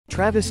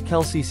Travis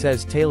Kelce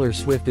says Taylor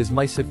Swift is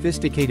my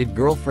sophisticated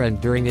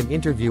girlfriend during an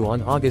interview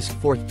on August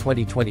 4,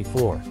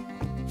 2024.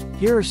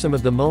 Here are some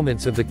of the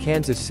moments of the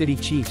Kansas City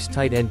Chiefs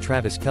tight end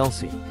Travis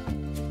Kelce.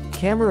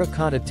 Camera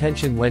caught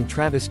attention when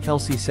Travis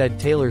Kelce said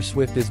Taylor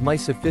Swift is my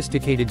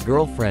sophisticated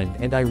girlfriend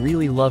and I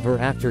really love her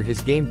after his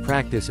game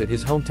practice at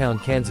his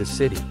hometown Kansas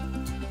City.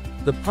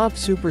 The pop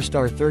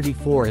superstar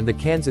 34 and the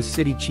Kansas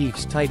City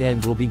Chiefs tight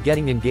end will be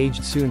getting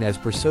engaged soon as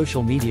per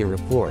social media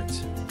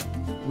reports.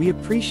 We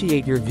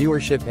appreciate your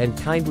viewership and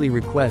kindly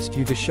request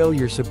you to show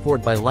your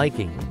support by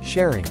liking,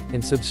 sharing,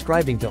 and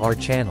subscribing to our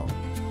channel.